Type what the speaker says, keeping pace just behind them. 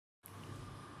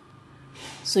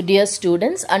So dear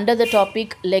students, under the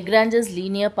topic Lagrange's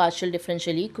linear partial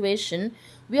differential equation,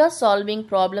 we are solving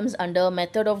problems under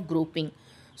method of grouping.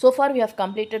 So far we have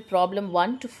completed problem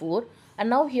 1 to 4 and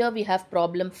now here we have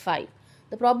problem 5.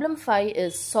 The problem 5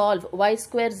 is solve y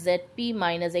square zp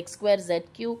minus x square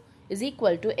zq is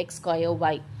equal to x square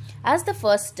y. As the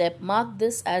first step, mark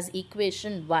this as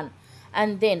equation 1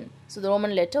 and then, so the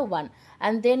Roman letter 1,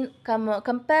 and then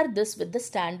compare this with the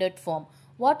standard form.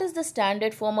 What is the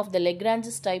standard form of the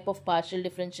Lagrange's type of partial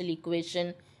differential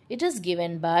equation? It is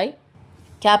given by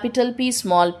capital P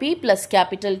small p plus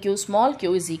capital Q small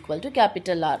q is equal to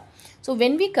capital R. So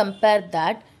when we compare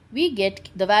that, we get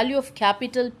the value of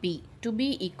capital P to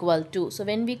be equal to, so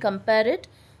when we compare it,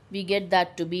 we get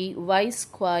that to be y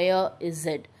square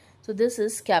z. So this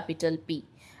is capital P.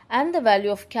 And the value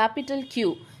of capital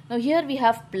Q. Now here we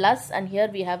have plus and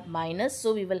here we have minus.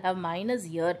 So we will have minus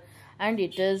here and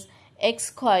it is x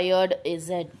squared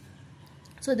z.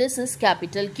 So this is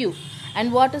capital Q.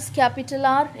 And what is capital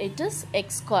R? It is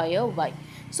x square y.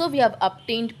 So we have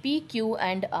obtained P, Q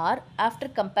and R after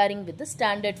comparing with the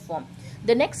standard form.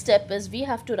 The next step is we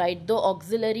have to write the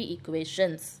auxiliary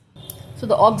equations. So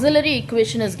the auxiliary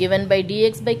equation is given by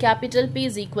dx by capital P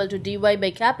is equal to dy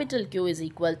by capital Q is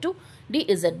equal to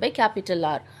dz by capital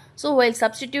R. So while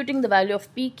substituting the value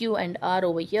of P, Q and R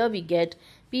over here, we get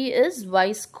P is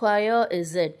y square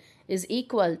z is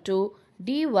equal to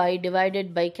dy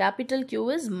divided by capital Q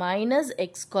is minus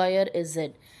x square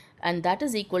z, and that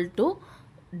is equal to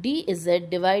dz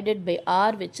divided by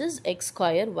r, which is x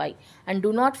square y. And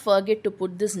do not forget to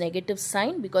put this negative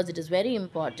sign because it is very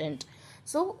important.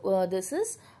 So this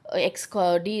is x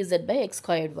square dz by x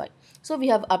squared y. So we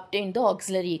have obtained the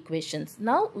auxiliary equations.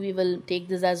 Now we will take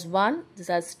this as 1, this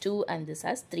as 2 and this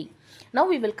as 3. Now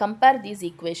we will compare these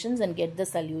equations and get the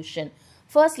solution.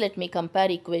 First let me compare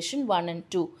equation 1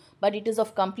 and 2. But it is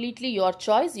of completely your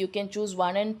choice. You can choose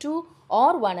 1 and 2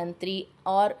 or 1 and 3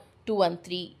 or 2 and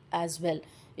 3 as well.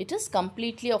 It is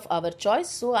completely of our choice.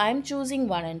 So I am choosing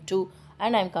 1 and 2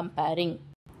 and I am comparing.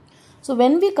 So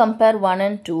when we compare 1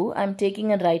 and 2, I am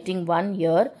taking and writing 1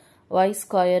 here. Y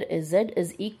square z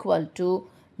is equal to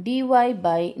dy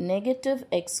by negative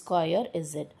x square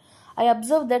z. I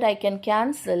observe that I can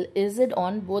cancel z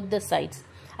on both the sides.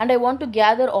 And I want to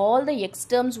gather all the x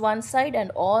terms one side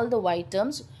and all the y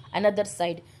terms another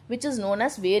side, which is known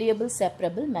as variable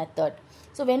separable method.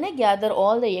 So when I gather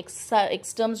all the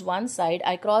x terms one side,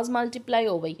 I cross multiply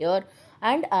over here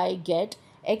and I get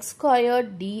x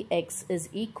squared dx is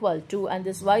equal to, and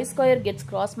this y square gets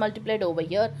cross multiplied over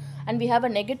here and we have a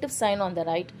negative sign on the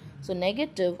right. So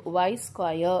negative y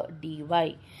square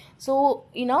dy. So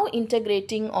now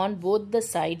integrating on both the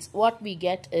sides, what we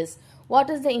get is, what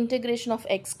is the integration of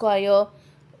x square?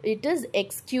 It is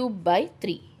x cubed by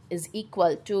 3 is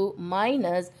equal to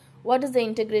minus, what is the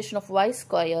integration of y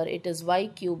square? It is y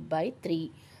cubed by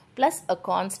 3 plus a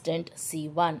constant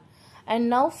c1. And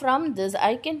now from this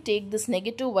I can take this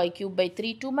negative y cubed by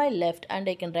 3 to my left and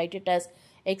I can write it as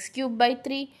x cubed by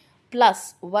 3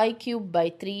 plus y cubed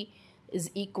by 3 is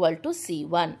equal to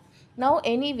c1. Now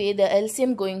anyway the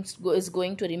LCM is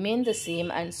going to remain the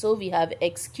same, and so we have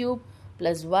x cubed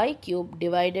plus y cubed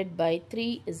divided by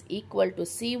 3 is equal to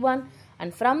c1,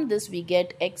 and from this we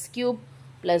get x cubed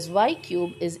plus y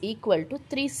cubed is equal to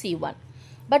 3c1.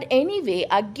 But anyway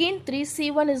again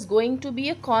 3c1 is going to be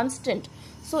a constant.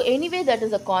 So anyway that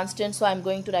is a constant, so I am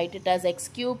going to write it as x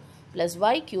cubed plus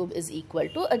y cubed is equal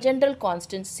to a general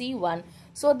constant c1,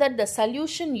 so that the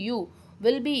solution u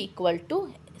will be equal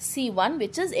to c1,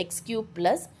 which is x cubed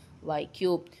plus y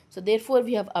cubed. So therefore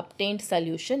we have obtained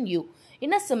solution u.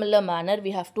 In a similar manner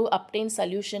we have to obtain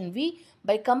solution v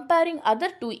by comparing other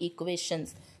two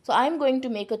equations. So I am going to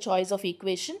make a choice of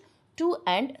equation 2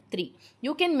 and 3.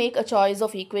 You can make a choice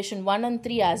of equation 1 and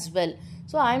 3 as well.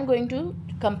 So I am going to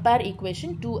compare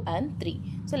equation 2 and 3.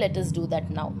 So let us do that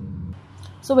now.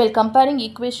 So while comparing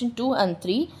equation 2 and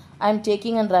 3, I am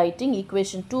taking and writing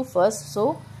equation 2 first.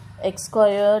 So x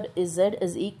squared z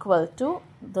is equal to,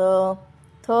 the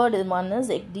third one is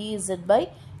dz by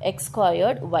x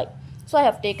squared y. So I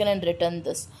have taken and written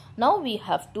this. Now we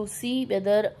have to see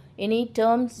whether any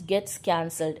terms gets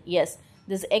cancelled. Yes,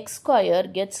 this x square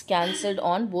gets cancelled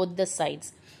on both the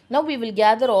sides. Now we will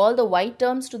gather all the y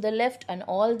terms to the left and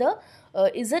all the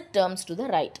z terms to the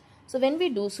right. So when we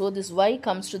do so, this y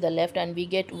comes to the left and we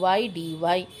get y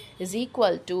dy is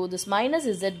equal to, this minus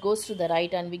z goes to the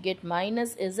right and we get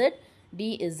minus z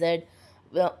dz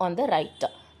on the right.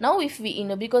 Now if we,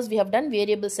 because we have done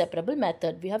variable separable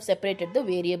method, we have separated the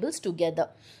variables together.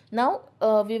 Now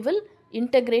we will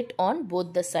integrate on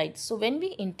both the sides. So when we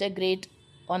integrate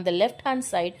on the left hand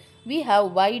side, we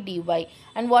have y dy.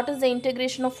 And what is the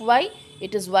integration of y?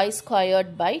 It is y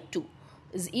squared by 2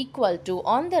 is equal to,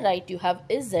 on the right you have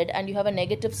z and you have a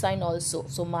negative sign also.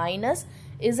 So minus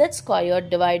z squared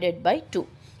divided by 2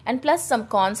 and plus some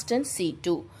constant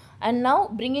c2. And now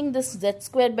bringing this z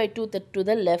squared by 2 to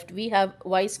the left, we have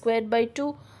y squared by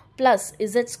 2 plus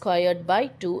z squared by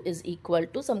 2 is equal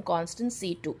to some constant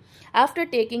c2. After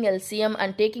taking LCM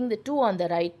and taking the 2 on the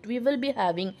right, we will be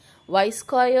having y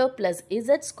square plus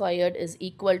z squared is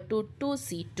equal to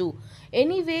 2c2.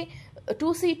 Anyway,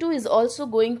 2c2 is also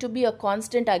going to be a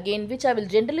constant again, which I will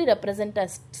generally represent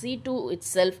as c2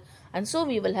 itself, and so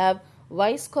we will have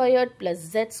y squared plus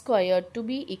z squared to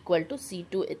be equal to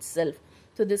c2 itself.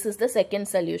 So this is the second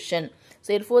solution.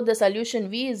 So therefore the solution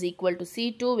V is equal to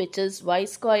C2, which is y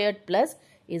squared plus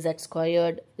z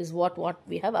squared is what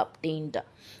we have obtained.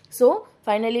 So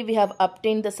finally we have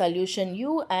obtained the solution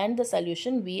U and the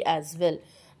solution V as well.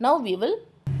 Now we will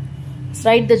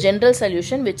write the general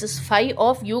solution, which is phi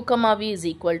of u comma v is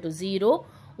equal to 0.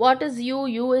 What is u?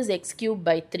 U is x cube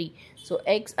by 3. So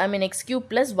x cube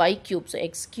plus y cube. So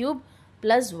x cube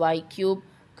plus y cube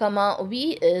comma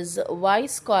v is y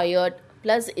squared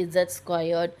plus z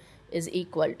squared is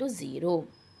equal to 0.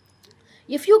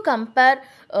 If you compare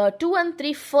 2 and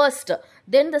 3 first,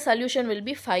 then the solution will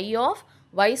be phi of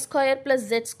y square plus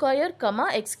z square comma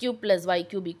x cube plus y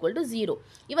cube equal to 0.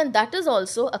 Even that is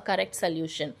also a correct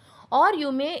solution. Or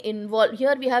you may involve,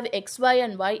 here we have xy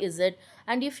and yz,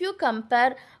 and if you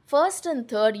compare first and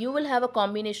third, you will have a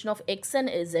combination of x and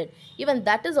z. Even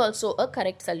that is also a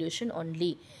correct solution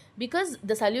only, because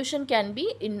the solution can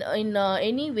be in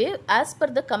any way as per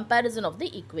the comparison of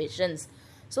the equations.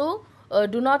 So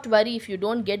do not worry if you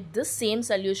don't get this same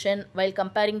solution while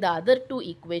comparing the other two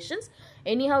equations.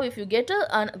 Anyhow, if you get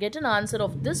an answer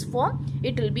of this form,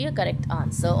 it will be a correct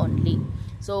answer only.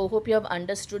 So hope you have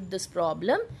understood this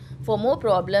problem. For more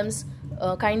problems,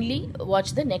 kindly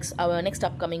watch the next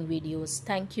upcoming videos.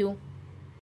 Thank you.